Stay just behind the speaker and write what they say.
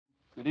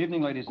Good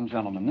evening, ladies and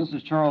gentlemen. This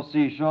is Charles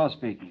C. Shaw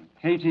speaking.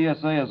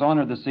 KTSA is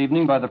honored this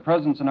evening by the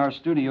presence in our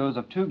studios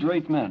of two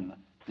great men,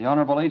 the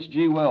Honorable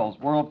H.G. Wells,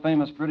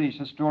 world-famous British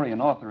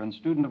historian, author, and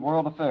student of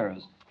world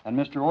affairs, and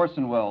Mr.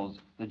 Orson Welles,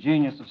 the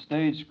genius of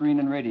stage, screen,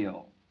 and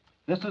radio.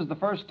 This is the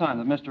first time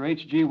that Mr.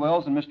 H.G.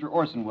 Wells and Mr.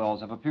 Orson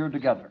Welles have appeared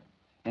together.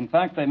 In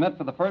fact, they met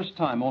for the first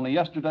time only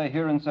yesterday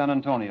here in San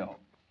Antonio.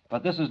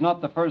 But this is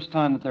not the first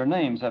time that their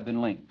names have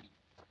been linked.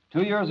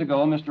 2 years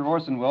ago, Mr.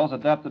 Orson Welles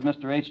adapted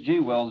Mr. H.G.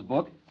 Wells'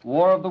 book,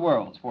 War of the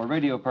Worlds, for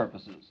radio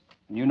purposes,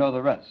 and you know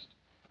the rest.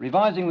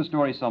 Revising the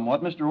story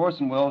somewhat, Mr.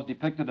 Orson Welles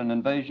depicted an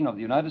invasion of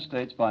the United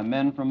States by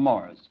men from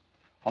Mars.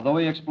 Although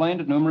he explained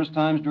it numerous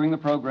times during the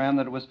program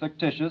that it was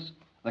fictitious,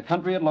 the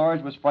country at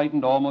large was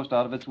frightened almost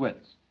out of its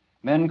wits.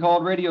 Men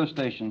called radio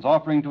stations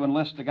offering to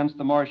enlist against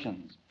the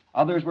Martians.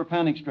 Others were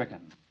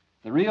panic-stricken.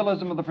 The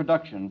realism of the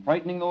production,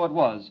 frightening though it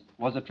was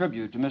a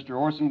tribute to Mr.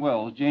 Orson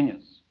Welles'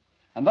 genius.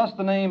 And thus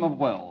the name of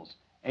Wells,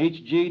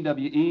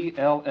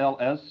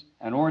 H-G-W-E-L-L-S,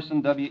 and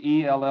Orson,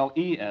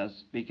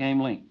 W-E-L-L-E-S, became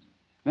linked.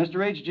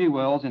 Mr. H.G.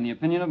 Wells, in the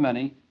opinion of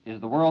many, is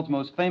the world's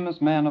most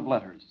famous man of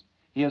letters.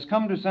 He has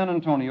come to San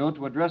Antonio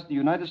to address the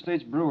United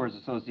States Brewers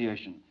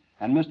Association,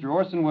 and Mr.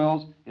 Orson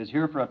Welles is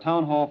here for a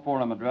town hall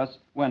forum address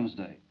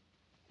Wednesday.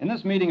 In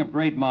this meeting of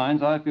great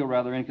minds, I feel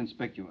rather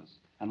inconspicuous,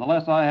 and the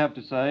less I have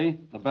to say,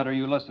 the better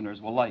you listeners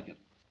will like it.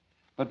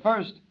 But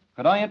first,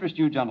 could I interest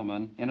you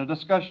gentlemen in a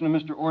discussion of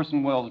Mr.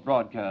 Orson Welles'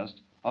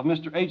 broadcast of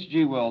Mr.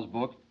 H.G. Wells'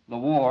 book, The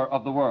War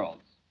of the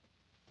Worlds.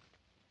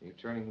 You're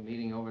turning the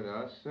meeting over to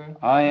us, sir?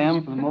 I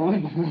am, for the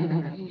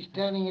moment. He's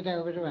turning it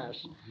over to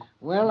us.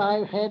 Well,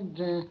 I've had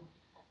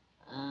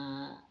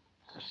a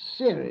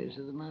series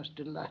of the most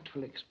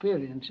delightful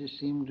experiences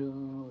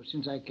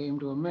since I came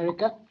to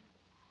America.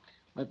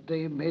 But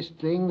the best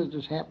thing that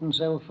has happened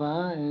so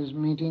far is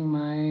meeting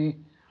my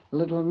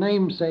little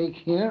namesake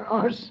here,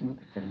 Orson.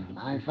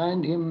 I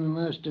find him the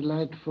most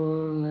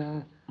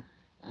delightful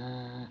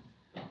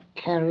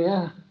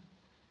carrier.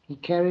 He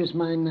carries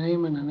my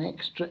name and an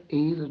extra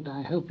E that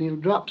I hope he'll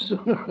drop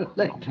sooner or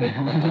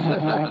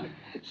later.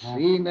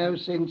 See no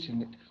sense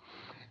in it.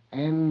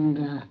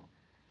 And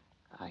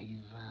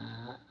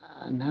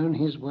I've known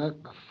his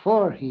work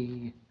before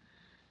he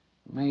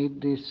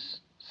made this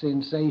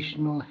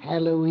sensational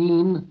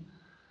Halloween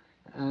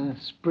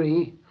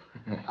spree.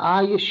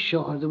 Are you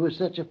sure there was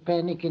such a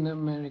panic in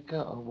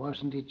America, or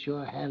wasn't it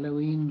your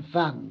Halloween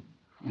fun?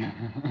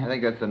 I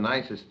think that's the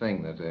nicest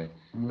thing that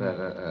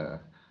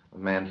a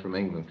man from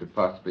England could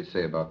possibly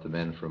say about the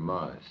men from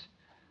Mars.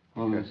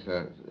 Because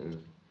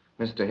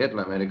Mr.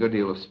 Hitler made a good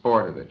deal of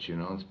sport of it, you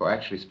know, and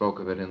actually spoke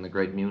of it in the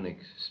great Munich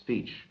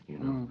speech, you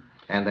know.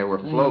 And there were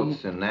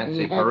floats in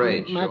Nazi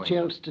parades. Much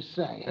else to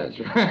say. That's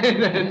right.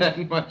 There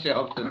isn't much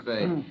else to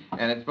say.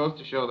 And it's supposed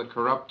to show the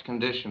corrupt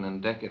condition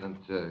and decadent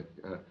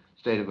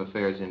state of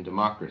affairs in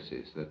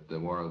democracies that the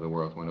War of the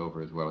Worlds went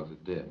over as well as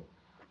it did.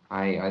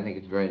 I think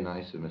it's very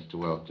nice of Mr.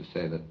 Wells to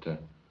say that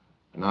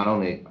not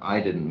only I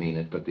didn't mean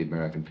it, but the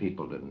American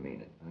people didn't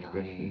mean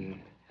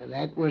it.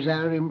 That was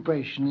our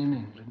impression in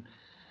England.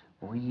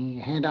 We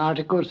had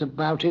articles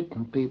about it,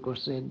 and people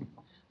said,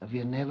 "Have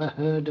you never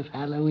heard of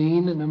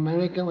Halloween in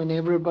America when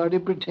everybody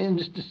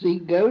pretends to see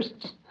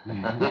ghosts?"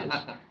 Yes.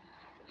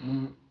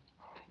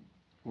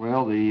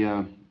 Well,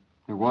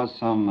 there was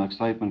some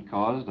excitement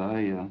caused.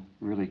 I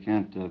really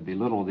can't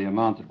belittle the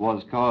amount that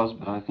was caused,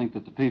 but I think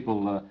that the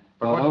people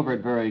got over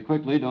it very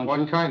quickly, don't you?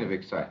 What kind of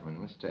excitement?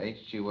 Mr.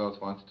 H.G.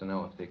 Wells wants to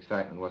know if the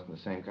excitement wasn't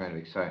the same kind of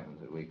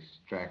excitement that we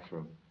extract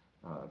from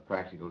a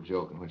practical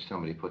joke in which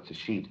somebody puts a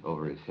sheet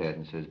over his head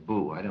and says,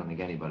 "Boo." I don't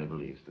think anybody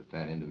believes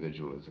that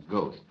individual is a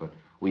ghost, but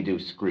we do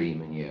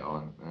scream and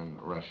yell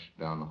and rush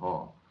down the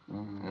hall.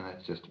 And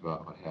that's just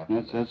about what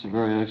happens. That's a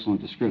very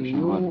excellent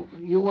description.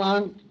 You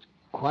aren't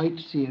quite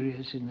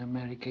serious in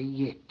America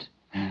yet.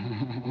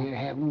 You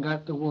haven't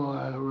got the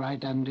war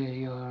right under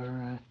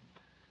your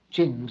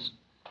chins,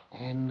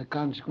 and the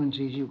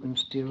consequences you can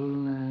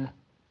still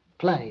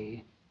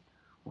play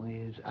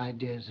with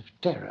ideas of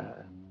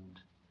terror and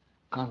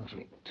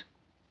conflict.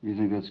 You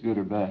think that's good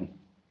or bad?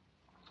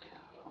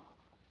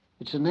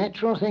 It's a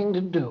natural thing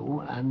to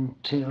do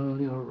until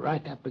you're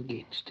right up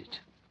against it.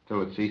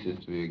 So it ceases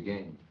to be a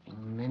game.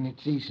 And then it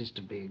ceases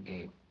to be a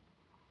game.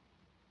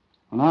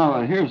 Well,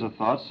 now, here's a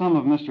thought. Some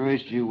of Mr.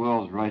 H.G.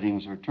 Wells'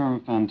 writings are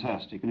termed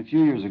fantastic, and a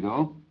few years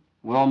ago,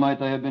 well might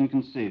they have been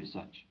conceived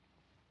such.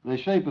 The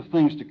Shape of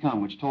Things to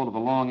Come, which told of a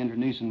long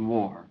internecine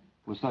war,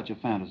 was such a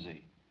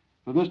fantasy.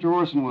 But, Mr.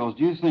 Orson Welles,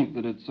 do you think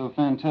that it's so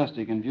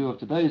fantastic in view of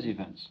today's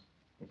events?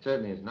 It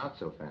certainly is not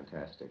so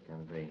fantastic.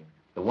 And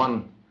the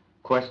one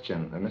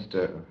question that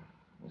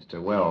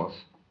Mr. Wells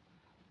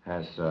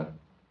has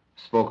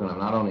spoken of,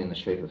 not only in The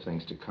Shape of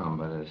Things to Come,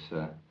 but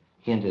has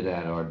hinted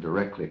at or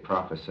directly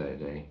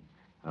prophesied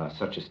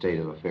such a state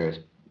of affairs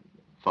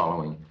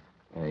following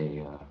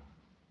a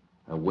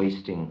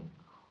wasting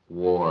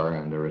war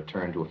and a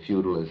return to a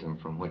feudalism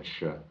from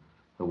which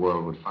the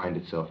world would find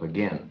itself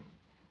again.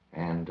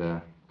 And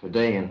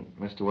today in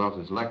Mr.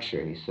 Wells's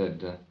lecture, he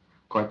said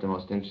quite the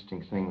most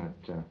interesting thing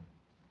that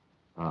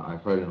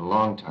I've heard in a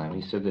long time.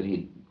 He said that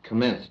he'd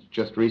commenced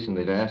just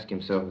recently to ask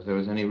himself if there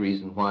was any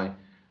reason why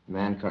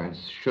mankind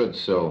should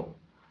so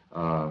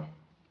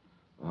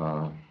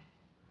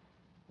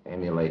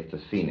emulate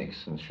the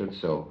phoenix and should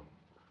so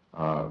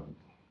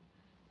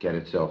get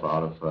itself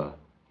out of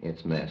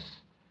its mess.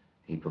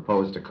 He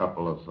proposed a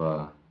couple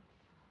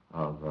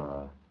of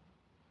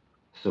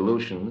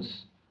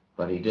solutions,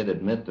 but he did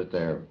admit that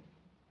there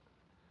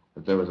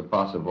was a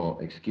possible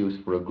excuse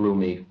for a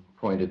gloomy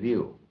point of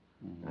view,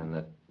 and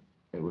that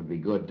it would be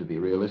good to be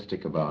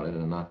realistic about it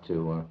and not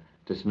to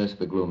dismiss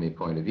the gloomy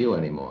point of view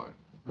anymore.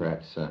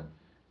 Perhaps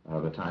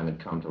the time had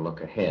come to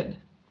look ahead,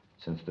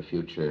 since the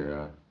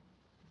future,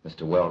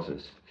 Mr.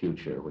 Wells's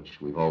future,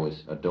 which we've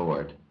always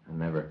adored and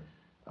never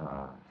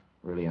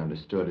really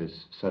understood,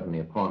 is suddenly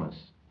upon us.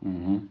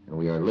 And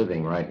we are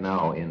living right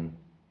now in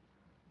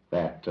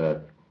that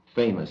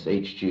famous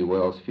H.G.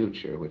 Wells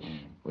future, which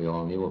we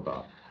all knew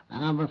about.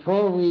 Now,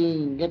 before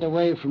we get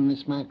away from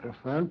this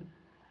microphone,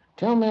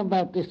 tell me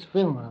about this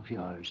film of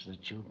yours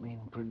that you've been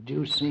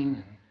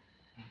producing.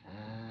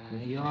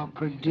 You're a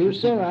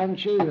producer,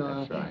 aren't you? You're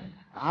That's right.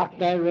 art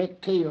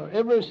director, you're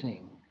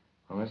everything.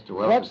 Well, Mr.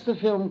 Wells, What's the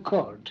film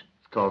called?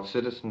 it's called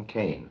Citizen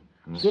Kane.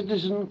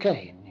 Citizen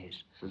Kane, yes.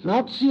 Citizen-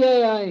 Not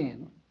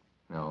C-A-I-N.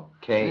 No,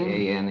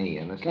 K-A-N-E,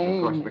 and this is,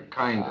 of course, the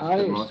kindest Yes.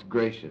 and most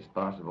gracious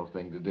possible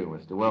thing to do.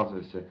 Mr. Wells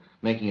is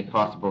making it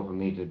possible for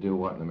me to do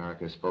what in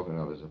America is spoken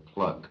of as a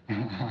plug.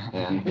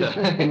 And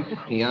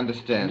he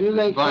understands Do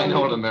they this fine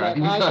call old it-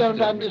 American I don't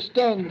custom.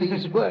 understand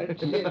these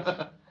words,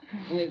 yes.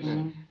 Yes.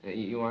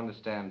 You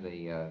understand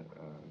the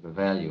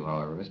value,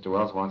 however. Mr.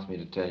 Wells wants me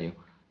to tell you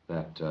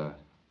that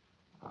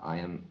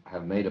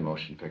have made a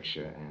motion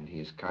picture, and he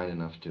is kind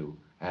enough to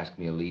ask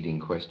me a leading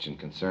question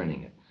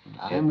concerning it.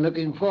 I'm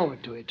looking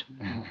forward to it.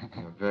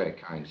 You're very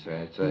kind,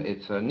 sir.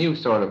 It's a new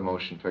sort of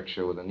motion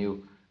picture with a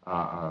new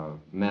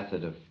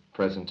method of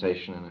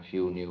presentation and a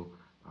few new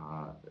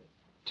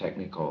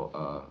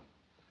technical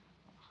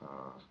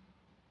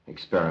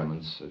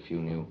experiments, a few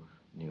new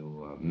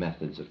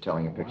methods of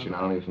telling a picture,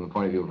 not only from the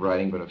point of view of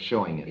writing, but of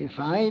showing it. If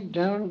I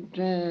don't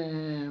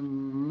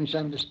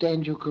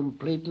misunderstand you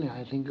completely,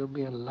 I think there'll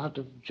be a lot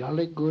of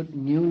jolly good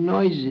new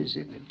noises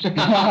in it.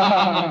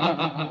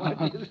 What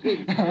do you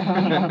think?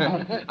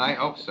 I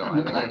hope so. I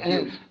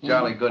think a few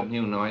jolly good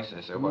new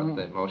noises are what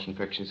the motion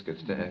pictures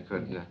could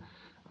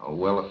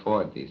well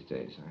afford these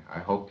days. I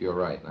hope you're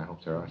right, and I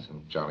hope there are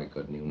some jolly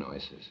good new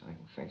noises. I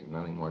can think of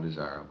nothing more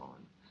desirable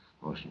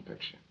in motion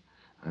picture.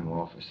 I'm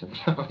all for some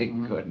jolly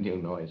good new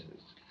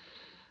noises.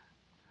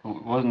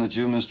 Well, wasn't it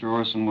you, Mr.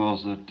 Orson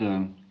Welles,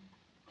 that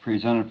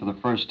presented for the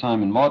first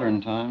time in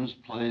modern times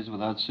plays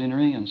without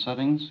scenery and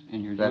settings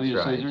in your That's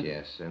Julius right, Caesar?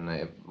 yes. And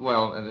they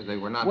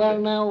were not... Well,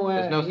 now,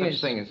 there's no such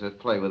yes. thing as a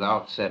play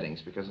without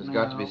settings, because there's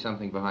got to be No.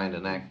 something behind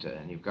an actor,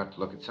 and you've got to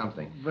look at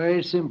something.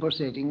 Very simple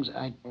settings.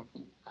 I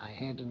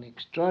had an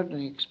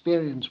extraordinary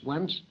experience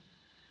once.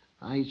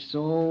 I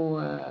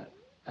saw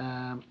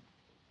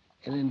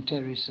Ellen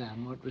Terry's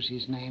son. What was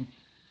his name?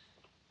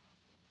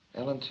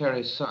 Ellen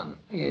Terry's son.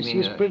 Yes, You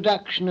mean, his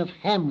production of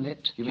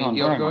Hamlet. You John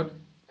mean Gielgud?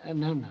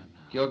 No.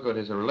 Gielgud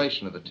is a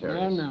relation of the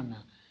Terrys. No.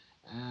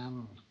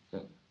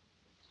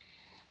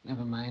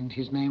 Never mind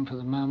his name for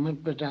the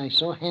moment, but I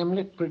saw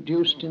Hamlet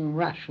produced in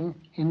Russian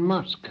in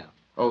Moscow.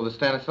 Oh, the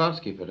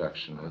Stanislavski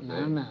production.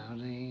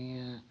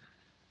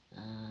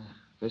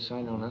 This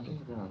I know nothing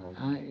about.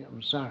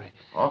 I'm sorry.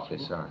 Awfully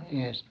sorry.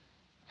 Yes.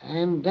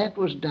 And that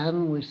was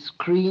done with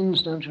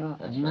screens, don't you know,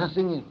 That's and right.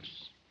 nothing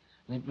else.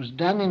 And it was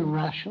done in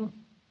Russian.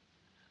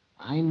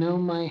 I know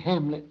my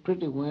Hamlet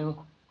pretty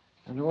well,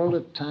 and all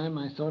the time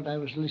I thought I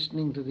was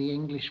listening to the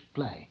English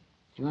play.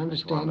 Do you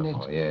understand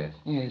Wonderful, it? yes.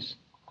 Yes.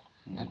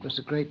 That was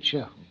a great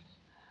show.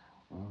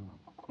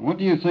 What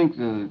do you think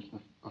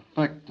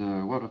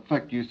what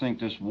effect do you think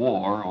this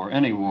war, or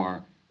any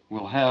war,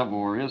 will have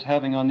or is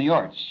having on the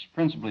arts,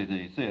 principally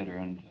the theater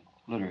and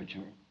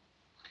literature?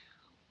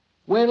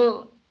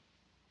 Well,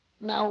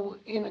 now,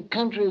 in a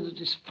country that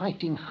is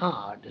fighting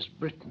hard, as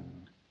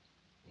Britain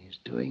is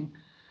doing,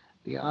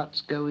 the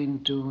arts go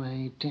into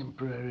a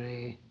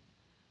temporary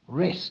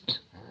rest.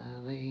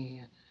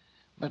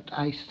 But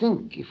I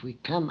think if we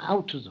come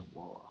out of the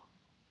war,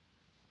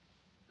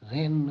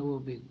 then there will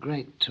be a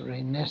great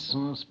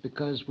renaissance,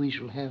 because we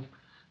shall have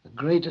a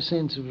greater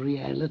sense of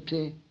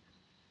reality,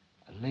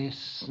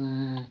 less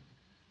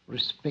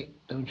respect,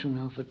 don't you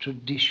know, for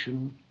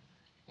tradition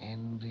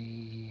and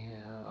the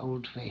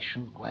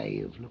old-fashioned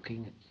way of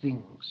looking at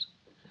things.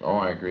 Oh,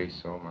 I agree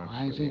so much.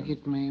 I with think you.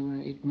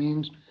 it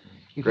means...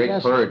 If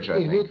Great purge, I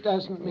if think, it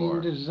doesn't mean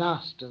war.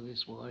 disaster,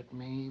 this war, it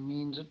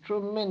means a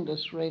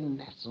tremendous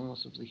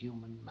renaissance of the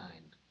human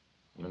mind.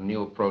 A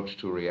new approach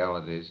to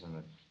realities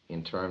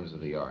in terms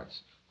of the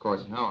arts. Of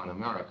course, now in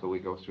America, we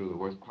go through the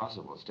worst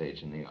possible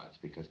stage in the arts,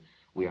 because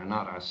we are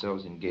not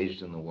ourselves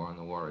engaged in the war, and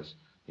the war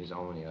is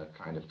only a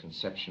kind of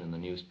conception in the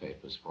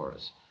newspapers for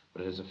us.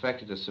 But it has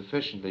affected us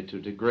sufficiently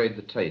to degrade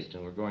the taste,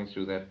 and we're going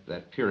through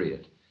that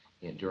period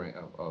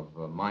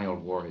of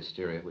mild war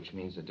hysteria, which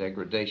means a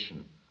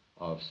degradation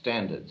of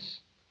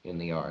standards in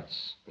the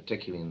arts,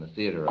 particularly in the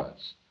theater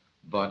arts,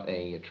 but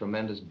a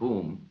tremendous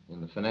boom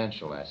in the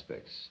financial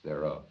aspects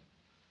thereof.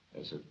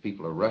 As if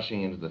people are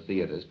rushing into the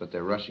theaters, but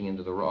they're rushing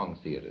into the wrong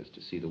theaters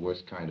to see the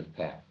worst kind of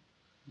pap.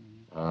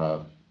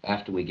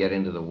 After we get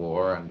into the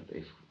war, and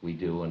if we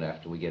do, and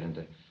after we get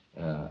into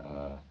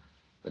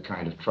the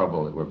kind of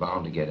trouble that we're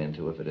bound to get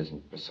into if it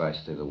isn't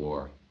precisely the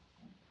war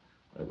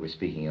that we're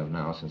speaking of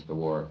now, since the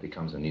war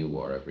becomes a new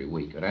war every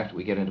week. But after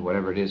we get into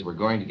whatever it is we're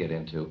going to get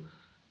into,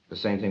 the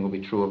same thing will be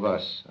true of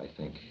us, I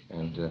think.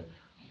 And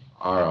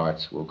our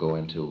arts will go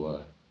into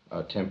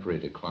a temporary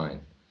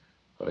decline.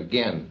 But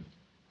again,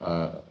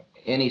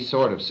 any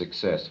sort of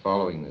success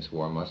following this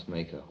war must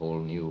make a whole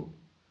new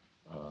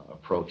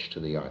approach to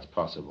the arts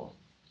possible.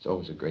 It's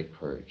always a great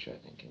purge, I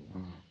think,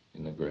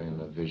 in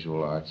the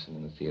visual arts and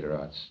in the theater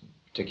arts,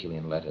 particularly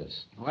in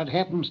letters. What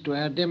happens to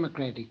our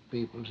democratic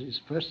peoples is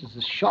first is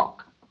a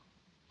shock.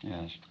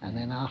 Yes. And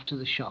then after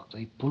the shock,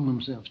 they pull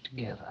themselves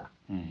together.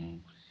 Mm-hmm.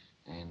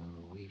 And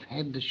we've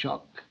had the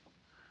shock,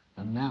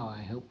 and now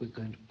I hope we're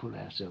going to pull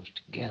ourselves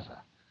together.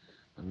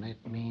 And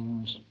that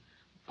means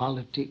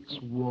politics,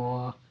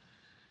 war,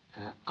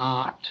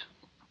 art,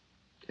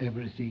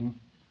 everything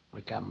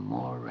become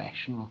more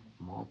rational,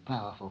 more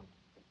powerful.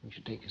 We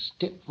should take a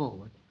step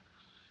forward.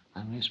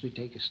 Unless we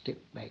take a step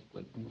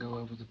backward and go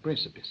over the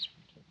precipice.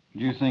 Do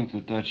you think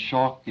that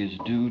shock is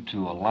due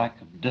to a lack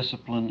of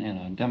discipline in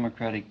a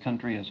democratic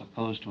country as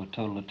opposed to a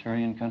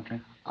totalitarian country?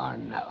 Oh,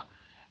 no.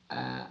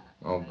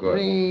 Oh,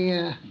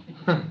 good.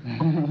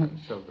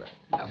 So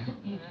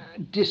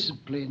great.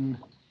 Discipline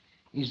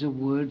is a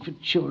word for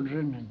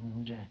children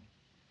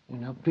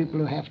and, people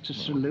who have to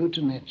salute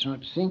and that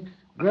sort of thing.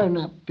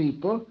 Grown-up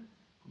people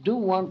do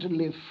want to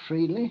live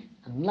freely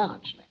and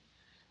largely.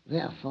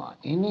 Therefore,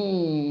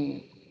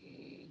 any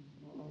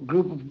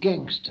group of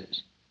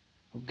gangsters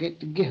who get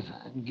together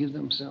and give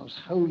themselves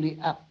wholly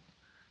up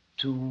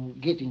to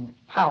getting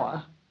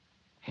power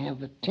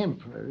have a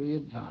temporary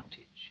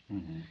advantage.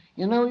 Mm-hmm.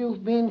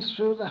 You've been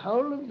through the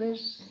whole of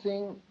this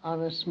thing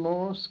on a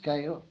small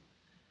scale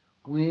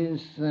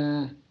with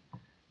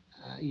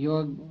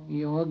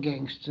your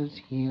gangsters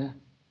here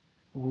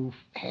who've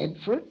had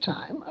for a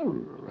time a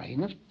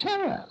reign of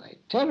terror. They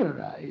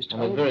terrorized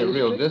and a very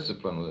real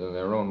discipline within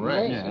their own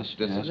ranks. Yes,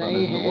 Discipline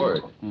is the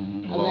word.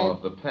 Mm-hmm. Law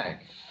of the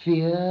pack.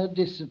 Fear,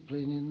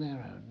 discipline in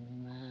their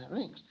own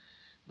ranks.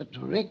 But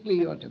directly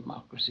your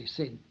democracy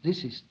said,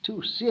 this is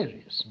too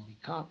serious and we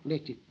can't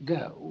let it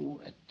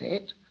go at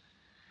that.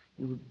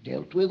 You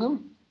dealt with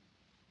them.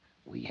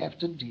 We have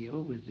to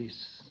deal with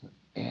this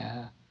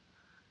air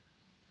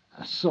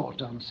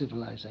assault on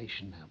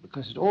civilization now,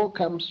 because it all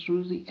comes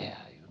through the air,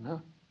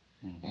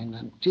 Mm-hmm. And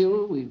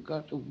until we've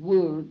got a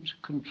world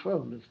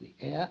control of the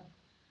air,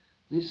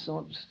 this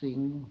sort of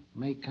thing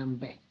may come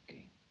back.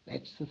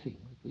 That's the thing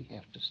that we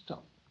have to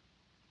stop.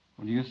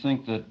 Well, do you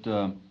think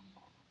that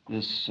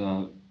this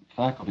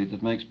faculty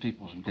that makes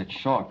people get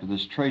shocked, or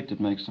this trait that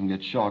makes them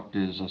get shocked,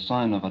 is a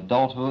sign of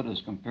adulthood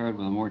as compared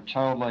with a more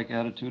childlike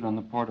attitude on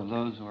the part of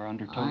those who are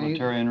under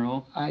totalitarian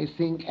rule? I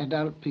think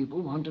adult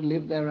people want to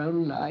live their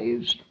own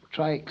lives,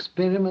 try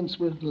experiments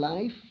with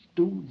life,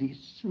 do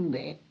this and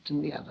that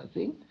and the other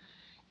thing.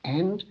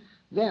 And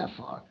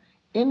therefore,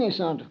 any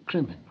sort of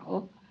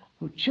criminal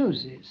who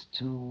chooses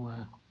to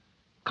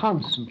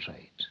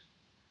concentrate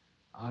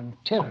on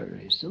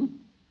terrorism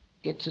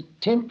gets a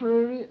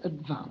temporary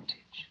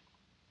advantage.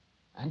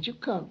 And you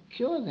can't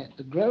cure that.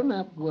 The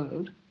grown-up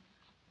world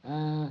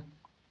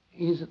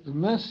is at the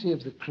mercy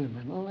of the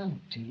criminal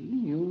until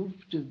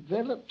you've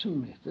developed a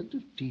method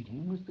of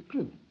dealing with the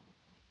criminal.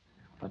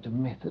 But a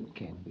method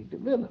can be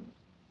developed.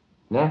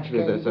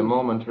 Naturally, there's a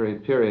momentary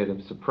period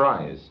of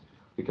surprise,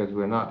 because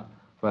we're not,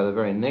 by the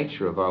very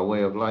nature of our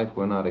way of life,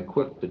 we're not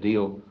equipped to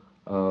deal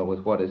with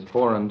what is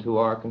foreign to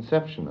our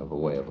conception of a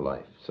way of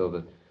life. So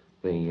that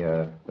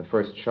the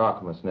first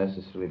shock must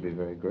necessarily be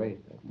very great.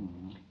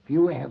 Mm-hmm. If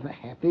you have a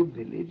happy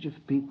village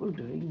of people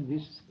doing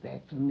this,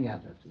 that, and the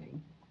other thing,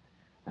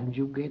 and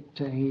you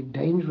get a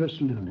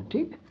dangerous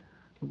lunatic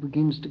who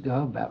begins to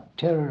go about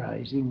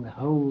terrorizing the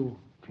whole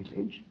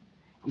village,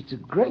 it's a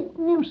great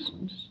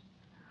nuisance,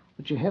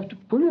 but you have to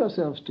pull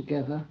yourselves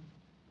together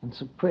and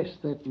suppress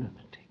that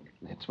lunatic.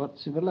 That's what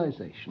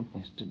civilization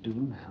has to do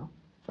now.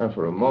 And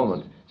for a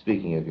moment,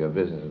 speaking of your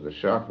business of the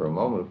shock, for a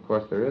moment, of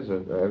course, there is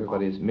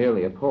everybody's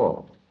merely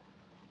appalled.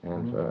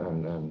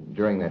 And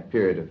during that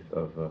period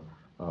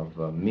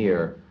of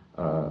mere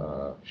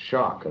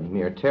shock and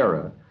mere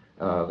terror,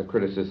 the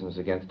criticisms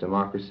against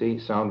democracy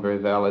sound very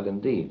valid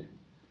indeed.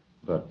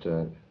 But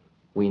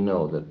we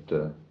know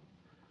that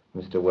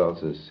Mr.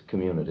 Wells's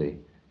community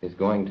is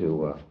going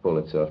to pull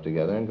itself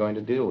together and going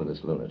to deal with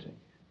this lunatic.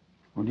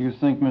 Well, do you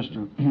think,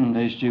 Mr.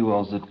 H.G.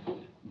 Wells, that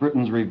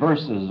Britain's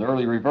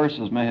early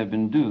reverses may have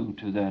been due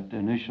to that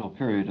initial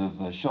period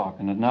of shock,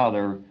 and that now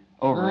they're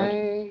over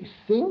it? I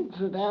think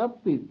that our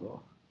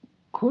people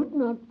could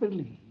not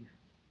believe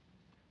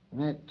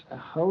that a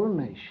whole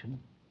nation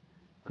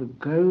could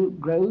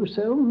grow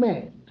so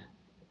mad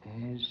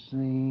as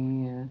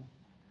the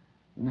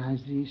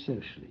Nazi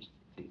socialists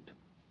did.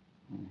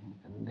 Mm-hmm.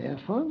 And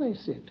therefore they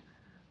said,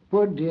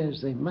 poor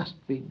dears, they must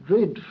be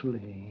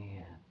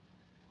dreadfully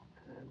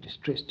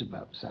distressed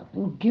about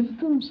something. Give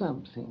them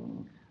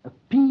something.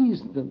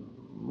 Appease them.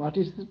 What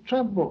is the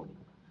trouble?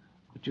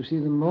 But you see,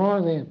 the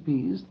more they're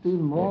appeased, the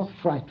more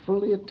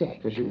frightful the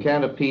attack. Because you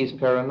can't appease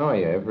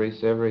paranoia. Every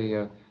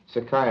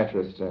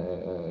psychiatrist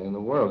in the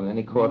world, in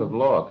any court of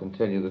law, can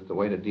tell you that the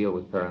way to deal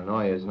with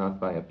paranoia is not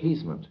by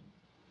appeasement.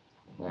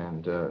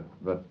 And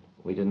but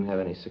we didn't have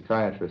any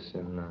psychiatrists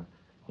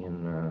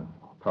in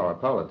power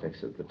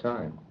politics at the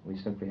time. We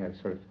simply had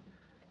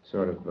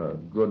sort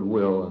of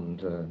goodwill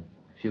and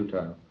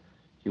futile,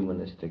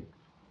 humanistic.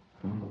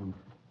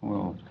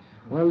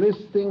 Well, this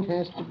thing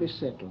has to be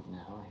settled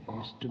now. It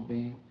has to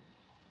be.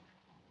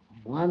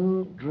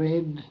 One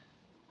dread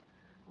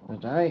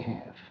that I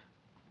have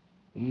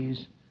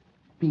is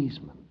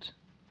appeasement.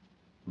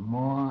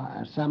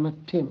 Some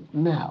attempt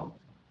now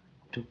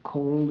to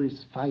call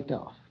this fight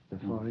off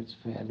before it's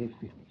fairly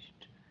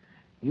finished.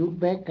 You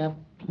back up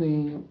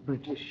the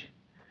British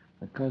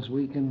because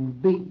we can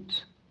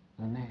beat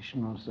the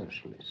National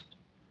Socialist.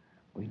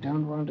 We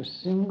don't want a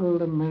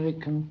single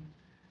American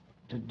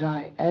to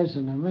die as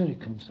an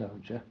American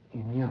soldier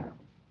in Europe.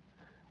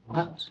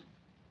 But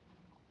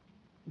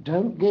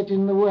don't get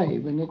in the way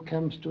when it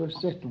comes to a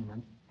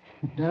settlement.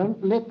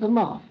 Don't let them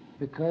off,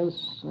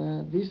 because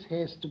this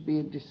has to be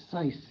a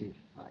decisive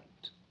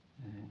fight.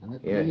 And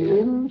at the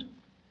end,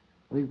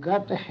 we've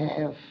got to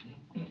have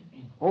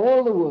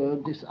all the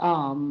world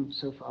disarmed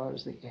so far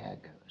as the air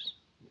goes,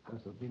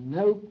 because there'll be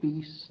no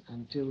peace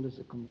until there's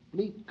a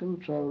complete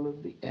control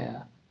of the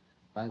air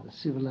by the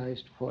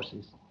civilized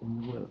forces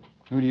in the world.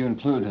 Who do you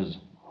include as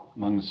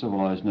among the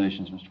civilized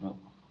nations, Mr. Mill?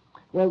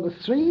 Well, the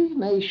three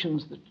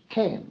nations that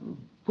can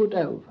put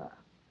over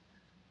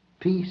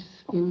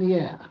peace in the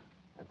air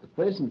at the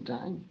present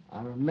time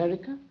are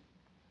America,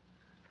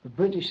 the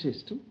British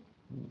system,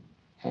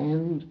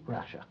 and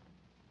Russia.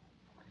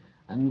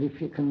 And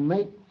if you can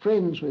make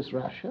friends with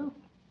Russia,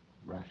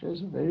 Russia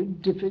is a very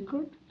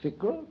difficult,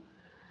 fickle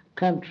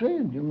country,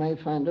 and you may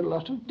find a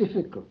lot of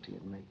difficulty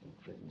in making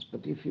friends.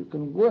 But if you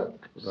can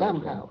work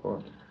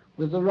somehow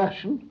with the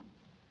Russian,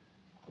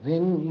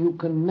 then you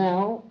can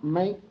now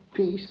make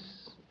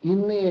peace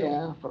in the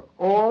air for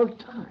all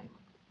time.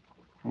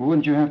 Well,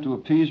 wouldn't you have to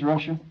appease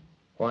Russia?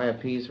 Why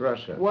appease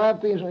Russia? Why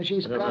appease Russia?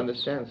 I don't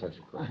understand such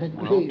a question.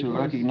 Well, to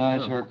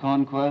recognize her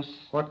conquests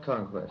What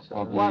conquest?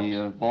 of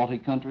the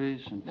Baltic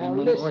countries and Now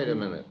Finland? listen. Wait a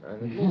minute.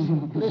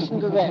 Listen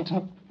to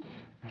that.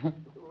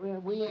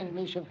 We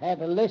English have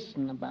had a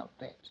lesson about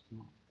that.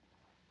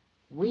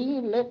 We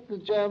let the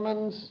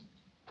Germans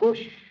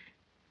push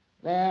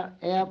their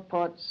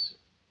airports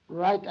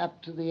right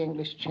up to the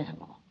English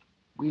Channel.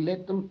 We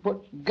let them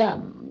put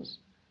guns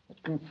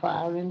that can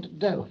fire into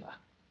Dover.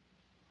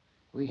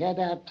 We had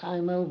our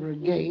time over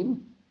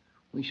again.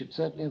 We should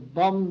certainly have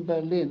bombed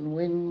Berlin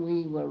when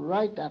we were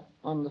right up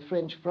on the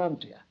French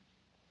frontier.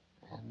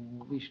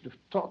 And we should have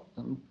taught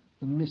them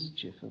the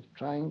mischief of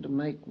trying to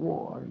make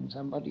war in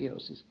somebody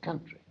else's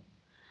country.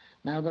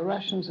 Now, the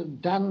Russians have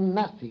done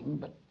nothing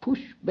but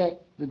push back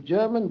the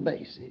German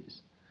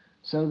bases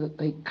so that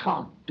they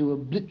can't do a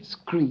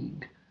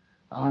blitzkrieg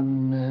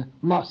on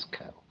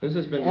Moscow. This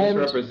has been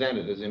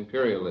misrepresented as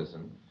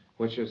imperialism,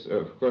 which is,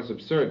 of course,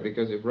 absurd,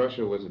 because if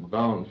Russia was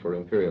bound for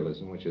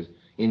imperialism, which is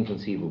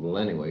inconceivable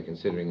anyway,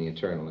 considering the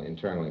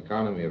internal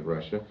economy of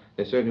Russia,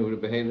 they certainly would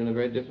have behaved in a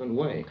very different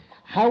way.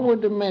 How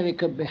would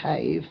America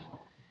behave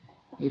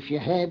if you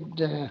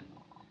had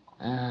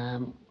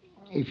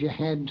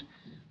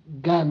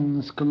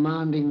guns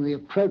commanding the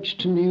approach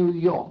to New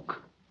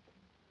York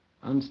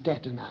on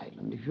Staten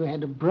Island, if you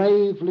had a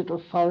brave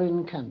little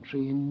foreign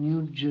country in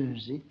New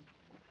Jersey,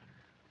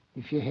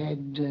 if you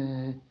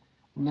had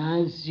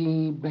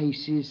Nazi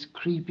bases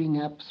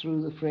creeping up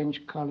through the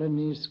French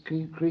colonies,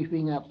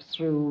 creeping up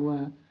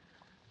through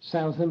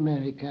South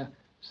America,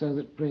 so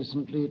that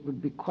presently it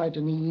would be quite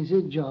an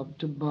easy job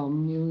to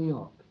bomb New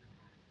York.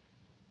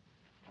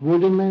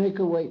 Would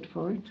America wait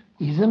for it?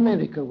 Is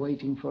America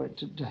waiting for it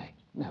today?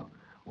 No.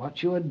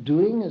 What you are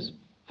doing as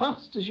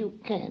fast as you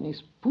can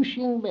is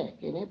pushing back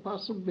any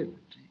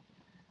possibility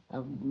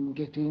of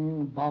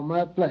getting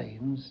bomber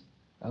planes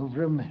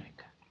over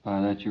America. By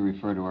that you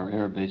refer to our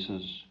air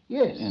bases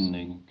in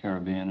the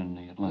Caribbean and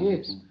the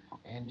Atlantic. Yes,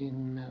 and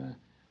in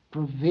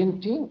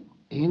preventing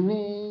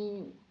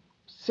any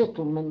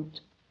settlement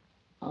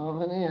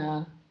of an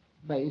air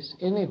base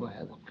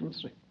anywhere that can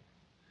threaten.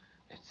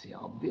 It's the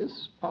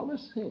obvious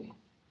policy.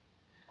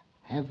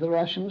 Have the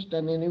Russians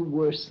done any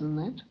worse than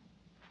that?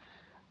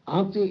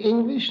 Aren't the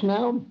English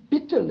now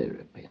bitterly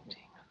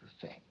repenting of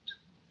the fact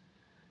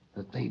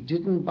that they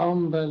didn't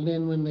bomb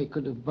Berlin when they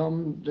could have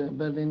bombed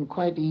Berlin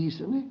quite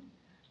easily,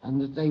 and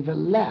that they've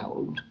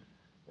allowed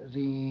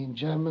the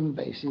German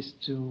bases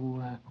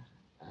to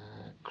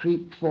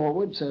creep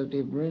forward so that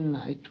every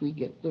night we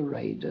get the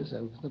raiders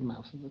over the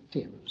mouth of the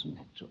Thames and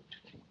that sort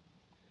of thing?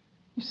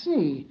 You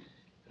see,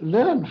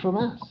 learn from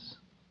us.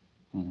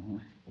 Mm-hmm.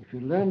 If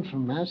you learn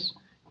from us,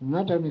 you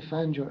not only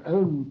find your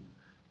own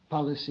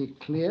policy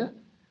clear,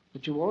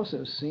 but you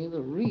also see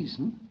the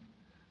reason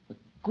that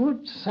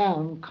good,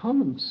 sound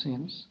common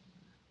sense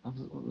of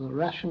the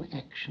Russian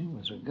action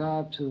with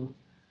regard to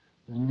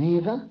the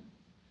Neva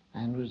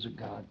and with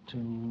regard to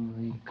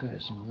the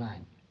Kherson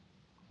line.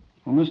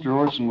 Well, Mr.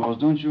 Orson Welles,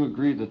 don't you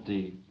agree that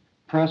the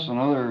press and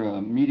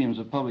other mediums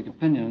of public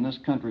opinion in this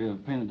country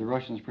have painted the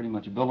Russians pretty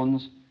much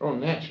villains? Oh,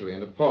 naturally,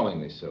 and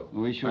appallingly so.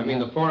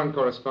 The foreign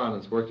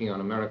correspondents working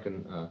on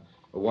American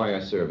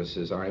wire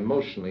services are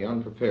emotionally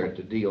unprepared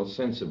to deal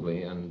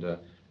sensibly and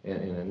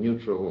in a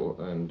neutral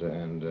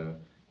and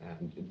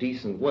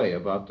decent way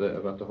about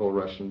the whole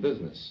Russian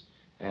business.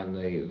 And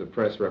the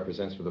press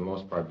represents, for the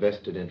most part,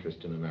 vested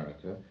interest in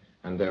America,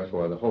 and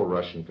therefore the whole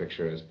Russian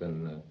picture has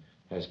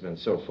been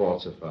so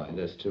falsified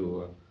as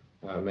to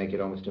make it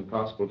almost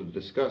impossible to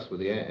discuss with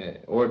the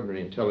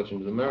ordinary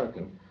intelligent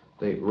American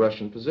the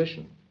Russian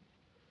position.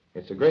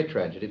 It's a great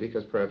tragedy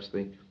because perhaps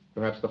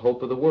the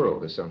hope of the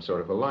world is some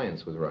sort of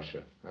alliance with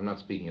Russia. I'm not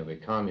speaking of a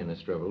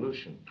communist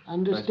revolution. But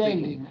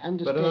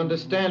an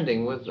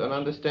understanding with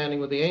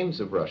the aims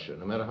of Russia,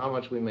 no matter how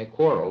much we may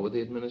quarrel with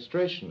the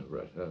administration of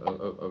Russia,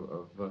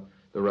 of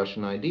the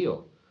Russian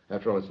ideal.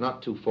 After all, it's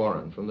not too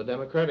foreign from the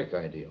democratic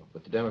ideal.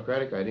 But the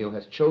democratic ideal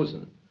has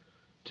chosen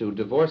to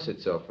divorce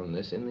itself from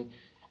this,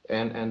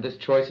 and this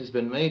choice has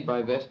been made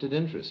by vested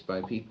interests,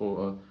 by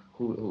people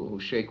who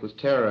shake with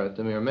terror at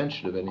the mere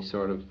mention of any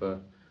sort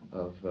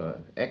of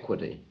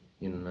equity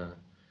in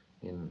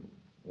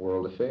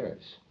world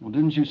affairs. Well,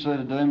 didn't you say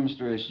today,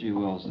 Mr. H.G.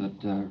 Wells,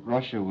 that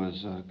Russia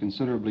was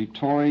considerably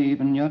Tory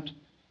even yet?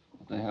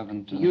 They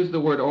haven't... You used the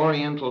word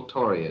Oriental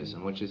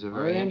Toryism, which is a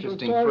very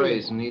interesting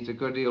phrase and needs a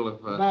good deal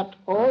of... But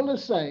all the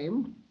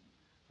same,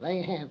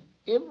 they have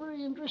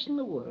every interest in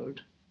the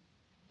world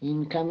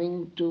in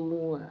coming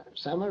to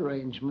some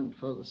arrangement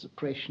for the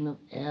suppression of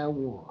air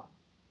war.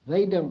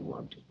 They don't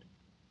want it.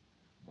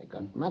 They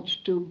got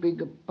much too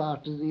big a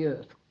part of the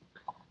earth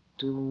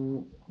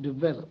to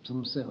develop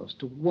themselves,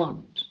 to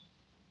want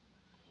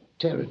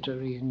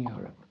territory in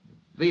Europe.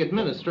 The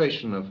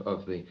administration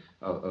of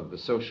the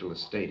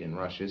socialist state in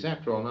Russia is,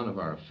 after all, none of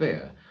our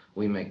affair.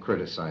 We may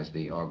criticize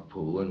the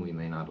Ogpu, and we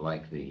may not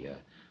like the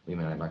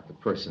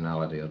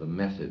personality or the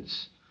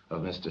methods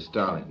of Mr.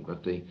 Stalin,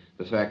 but the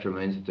fact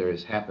remains that there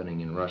is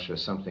happening in Russia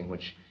something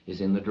which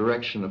is in the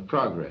direction of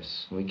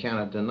progress. We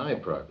cannot deny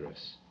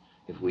progress.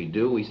 If we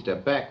do, we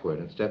step backward,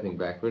 and stepping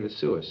backward is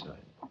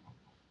suicide.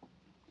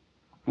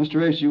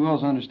 Mr. H.G.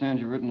 Wells, I understand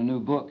you've written a new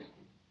book.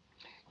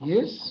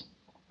 Yes,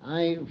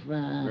 I've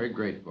very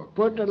great book.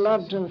 Put a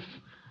lot of...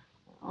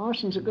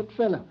 Orson's a good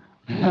fellow.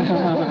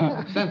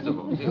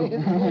 Sensible,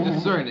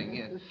 discerning,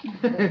 yes.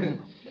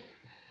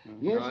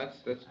 Yes, no,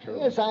 that's true.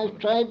 Yes, I've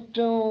tried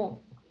to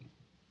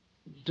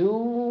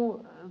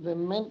do the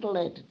mental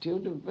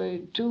attitude of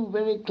two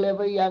very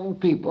clever young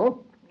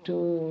people,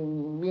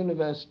 two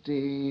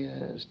university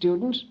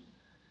students,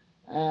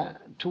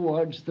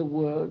 towards the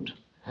world,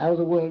 how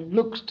the world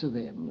looks to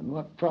them and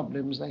what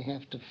problems they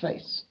have to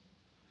face.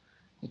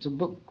 It's a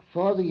book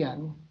for the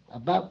young,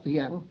 about the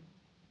young.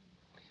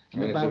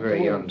 And it's a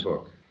very young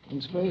book.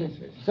 It's very,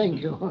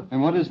 thank you.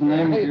 And what is the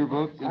name of your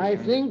book? I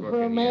think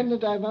for a man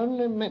that I've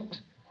only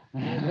met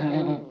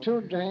in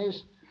 2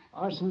 days,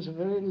 Orson's a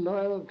very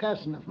loyal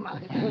cousin of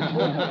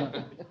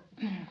mine.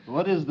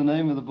 What is the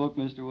name of the book,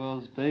 Mr.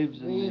 Wells? Babes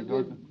in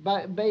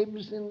the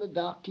Babes in the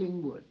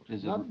Darkling Wood.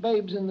 Is Not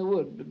Babes in the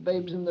Wood, but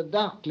Babes in the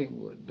Darkling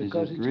Wood.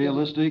 Because is it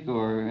realistic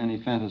or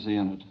any fantasy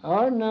in it?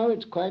 Oh, no,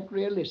 it's quite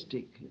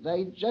realistic.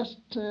 They just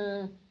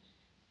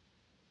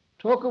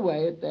talk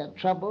away at their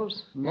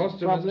troubles.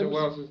 Most of Mr.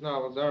 Wells's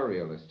novels are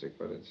realistic,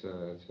 but it's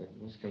a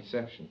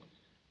misconception.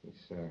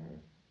 It's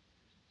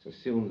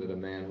assumed that a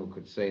man who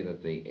could say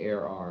that the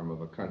air arm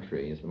of a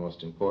country is the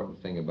most important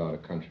thing about a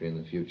country in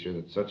the future,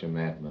 that such a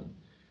madman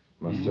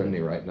must certainly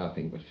write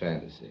nothing but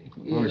fantasy.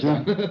 Well,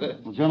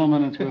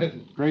 gentlemen, it's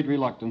with great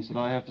reluctance that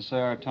I have to say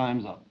our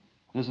time's up.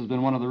 This has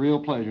been one of the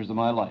real pleasures of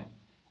my life.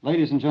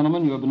 Ladies and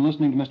gentlemen, you have been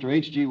listening to Mr.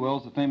 H.G.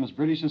 Wells, the famous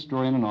British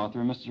historian and author,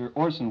 and Mr.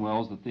 Orson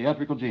Welles, the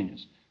theatrical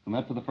genius, who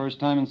met for the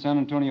first time in San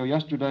Antonio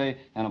yesterday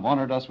and have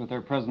honored us with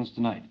their presence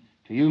tonight.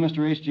 To you,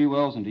 Mr. H.G.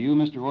 Wells, and to you,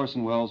 Mr.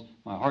 Orson Welles,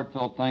 my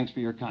heartfelt thanks for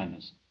your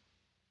kindness.